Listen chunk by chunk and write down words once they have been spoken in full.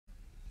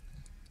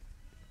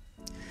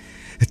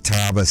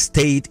Taraba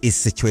State is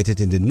situated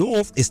in the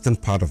northeastern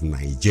part of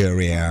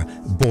Nigeria,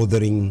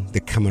 bordering the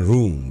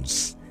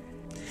Cameroons.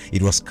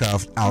 It was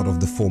carved out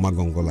of the former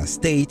Gongola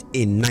State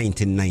in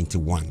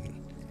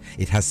 1991.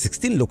 It has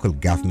 16 local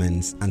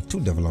governments and 2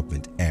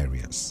 development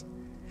areas.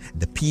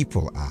 The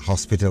people are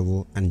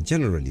hospitable and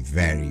generally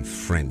very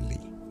friendly.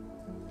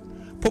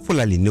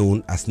 Popularly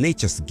known as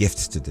nature's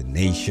gift to the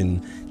nation,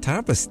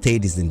 Taraba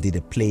State is indeed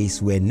a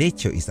place where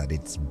nature is at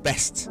its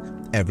best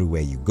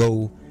everywhere you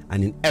go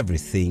and in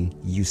everything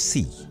you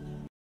see.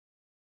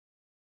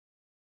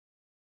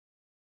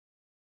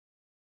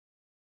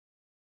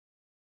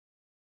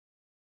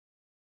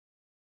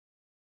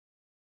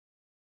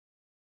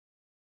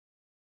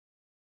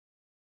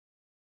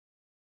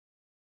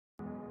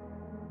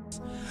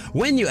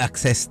 When you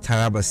access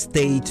Taraba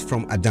State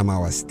from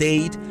Adamawa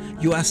State,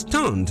 you are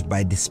stunned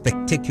by the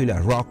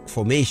spectacular rock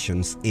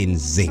formations in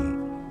ZING.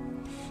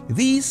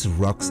 These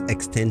rocks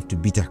extend to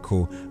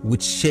Bitako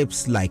with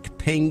shapes like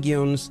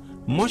penguins,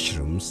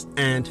 mushrooms,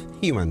 and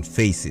human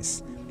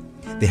faces.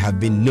 They have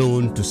been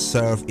known to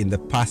serve in the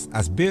past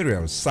as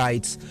burial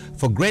sites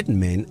for great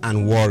men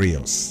and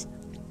warriors.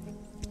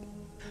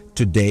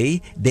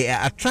 Today, they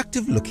are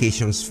attractive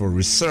locations for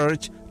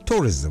research,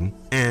 tourism,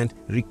 and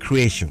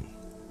recreation.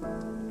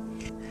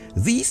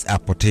 These are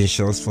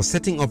potentials for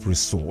setting up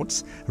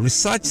resorts,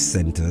 research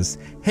centers,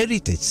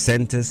 heritage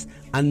centers,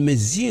 and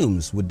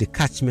museums with the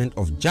catchment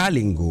of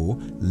Jalingo,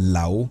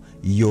 Lau,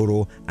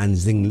 Yoro, and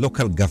Zing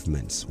local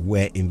governments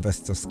where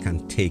investors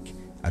can take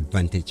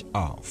advantage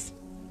of.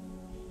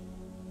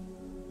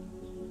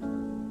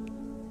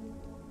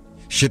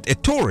 Should a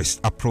tourist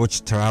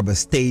approach Taraba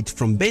State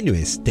from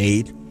Benue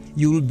State,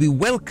 you will be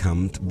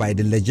welcomed by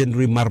the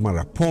legendary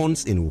Marmara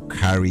ponds in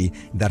Ukari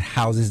that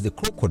houses the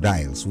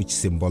crocodiles, which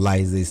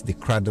symbolizes the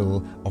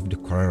cradle of the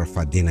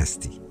Korarafa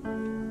dynasty.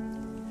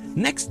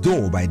 Next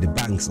door by the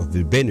banks of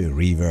the Benue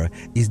River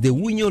is the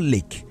WUNYO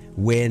Lake,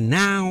 where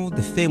now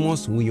the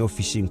famous WUNYO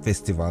Fishing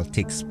Festival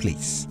takes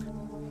place.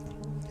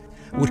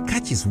 With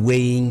catches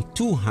weighing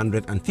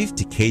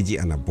 250 kg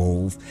and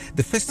above,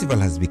 the festival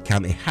has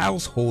become a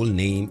household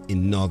name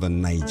in northern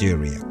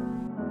Nigeria.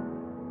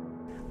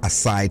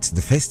 Aside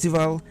the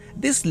festival,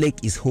 this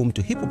lake is home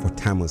to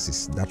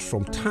hippopotamuses that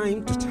from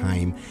time to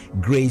time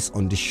graze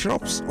on the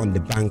shrubs on the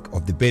bank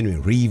of the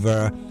Benue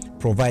River,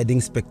 providing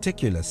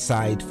spectacular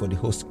sight for the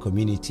host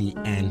community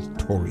and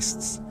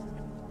tourists.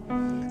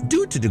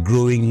 Due to the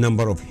growing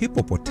number of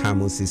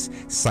hippopotamuses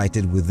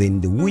sighted within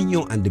the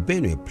WUNYO and the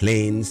Benue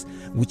Plains,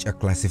 which are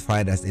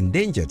classified as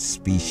endangered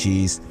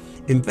species,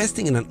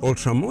 investing in an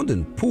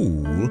ultra-modern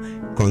pool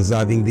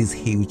conserving these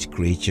huge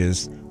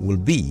creatures will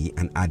be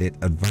an added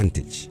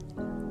advantage.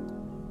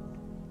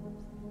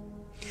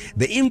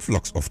 The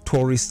influx of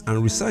tourists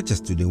and researchers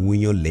to the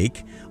WUNYO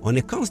Lake on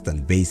a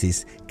constant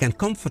basis can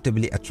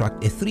comfortably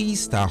attract a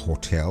 3-star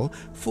hotel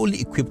fully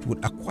equipped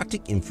with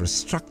aquatic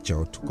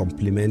infrastructure to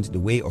complement the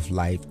way of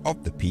life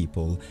of the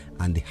people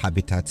and the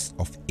habitats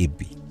of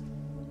Ibi.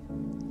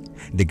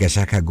 The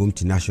Gashaka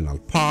Gumti National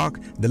Park,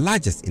 the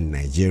largest in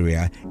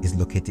Nigeria, is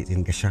located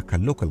in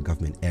Gashaka local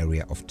government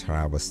area of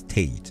Taraba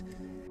State.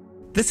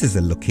 This is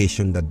a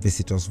location that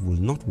visitors will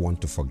not want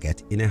to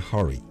forget in a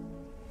hurry.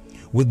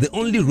 With the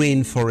only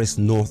rainforest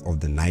north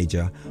of the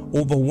Niger,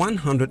 over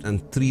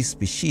 103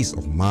 species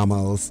of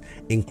mammals,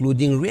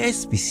 including rare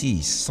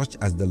species such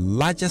as the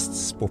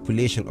largest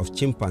population of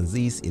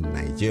chimpanzees in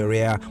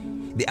Nigeria,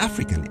 the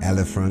African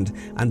elephant,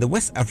 and the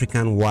West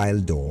African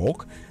wild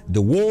dog,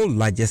 the world's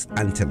largest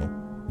antelope,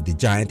 the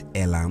giant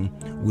eland,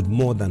 with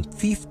more than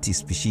 50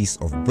 species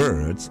of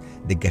birds,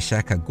 the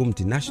Gashaka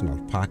Gumti National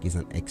Park is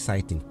an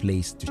exciting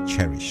place to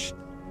cherish.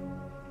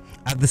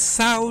 At the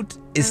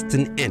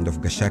southeastern end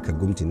of Gashaka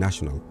Gumti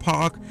National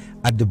Park,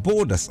 at the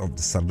borders of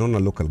the Sardona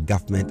local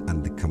government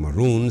and the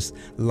Cameroons,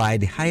 lie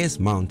the highest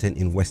mountain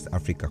in West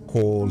Africa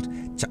called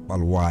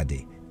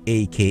CHAPPAL,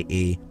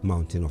 aka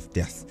Mountain of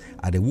Death,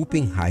 at a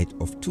whopping height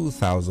of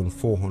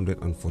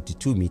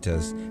 2,442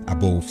 meters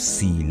above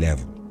sea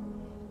level.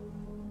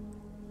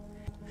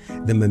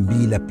 The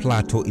MAMBILLA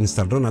Plateau in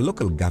Sardona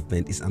local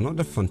government is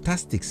another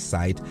fantastic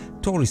sight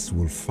tourists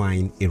will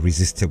find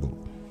irresistible.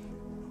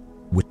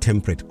 With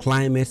temperate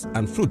climates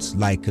and fruits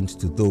likened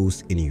to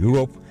those in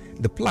Europe,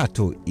 the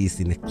plateau is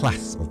in a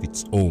class of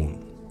its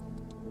own.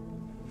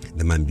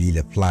 The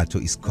MAMBILLA Plateau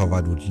is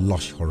covered with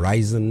lush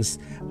horizons,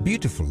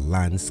 beautiful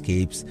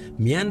landscapes,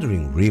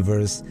 meandering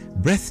rivers,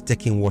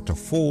 breathtaking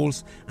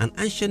waterfalls, and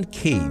ancient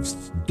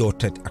caves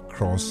dotted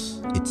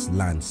across its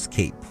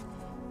landscape.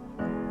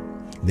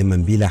 The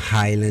MAMBILLA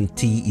Highland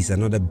Tea is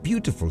another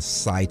beautiful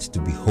sight to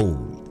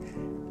behold.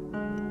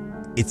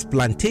 Its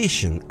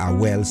plantations are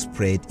well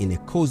spread in a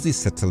cozy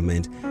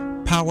settlement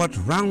powered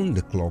round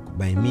the clock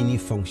by many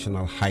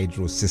functional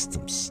hydro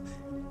systems.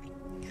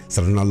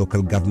 Sardona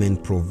local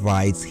government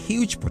provides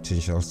huge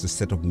potentials to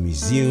set up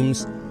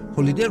museums,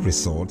 holiday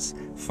resorts,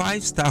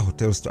 5-star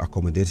hotels to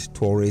accommodate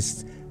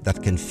tourists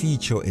that can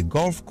feature a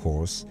golf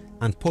course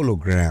and polo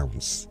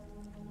grounds.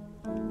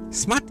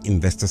 Smart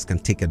investors can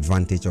take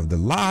advantage of the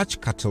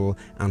large cattle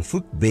and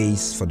fruit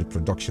base for the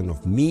production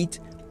of meat,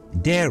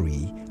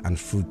 dairy, and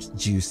fruit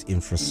juice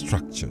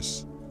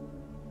infrastructures.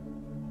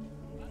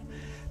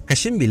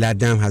 MAMBILLA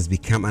Dam has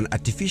become an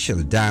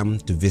artificial dam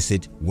to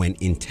visit when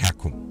in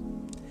Takum.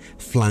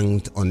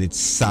 Flanked on its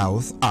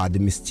south are the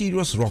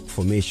mysterious rock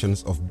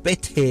formations of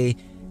Bethe,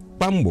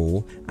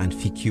 Bambo, and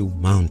Fikiu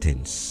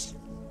mountains.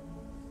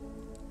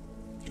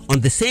 On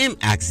the same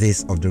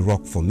axis of the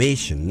rock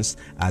formations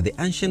are the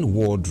ancient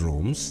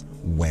wardrooms,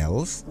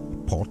 wells,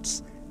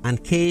 pots,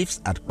 and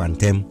caves at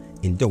Kwantem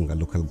in Donga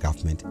local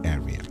government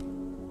area.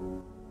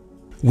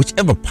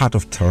 Whichever part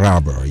of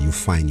Taraba you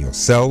find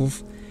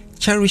yourself,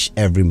 cherish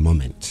every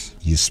moment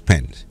you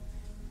spend.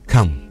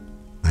 Come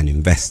and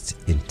invest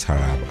in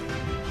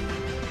Taraba.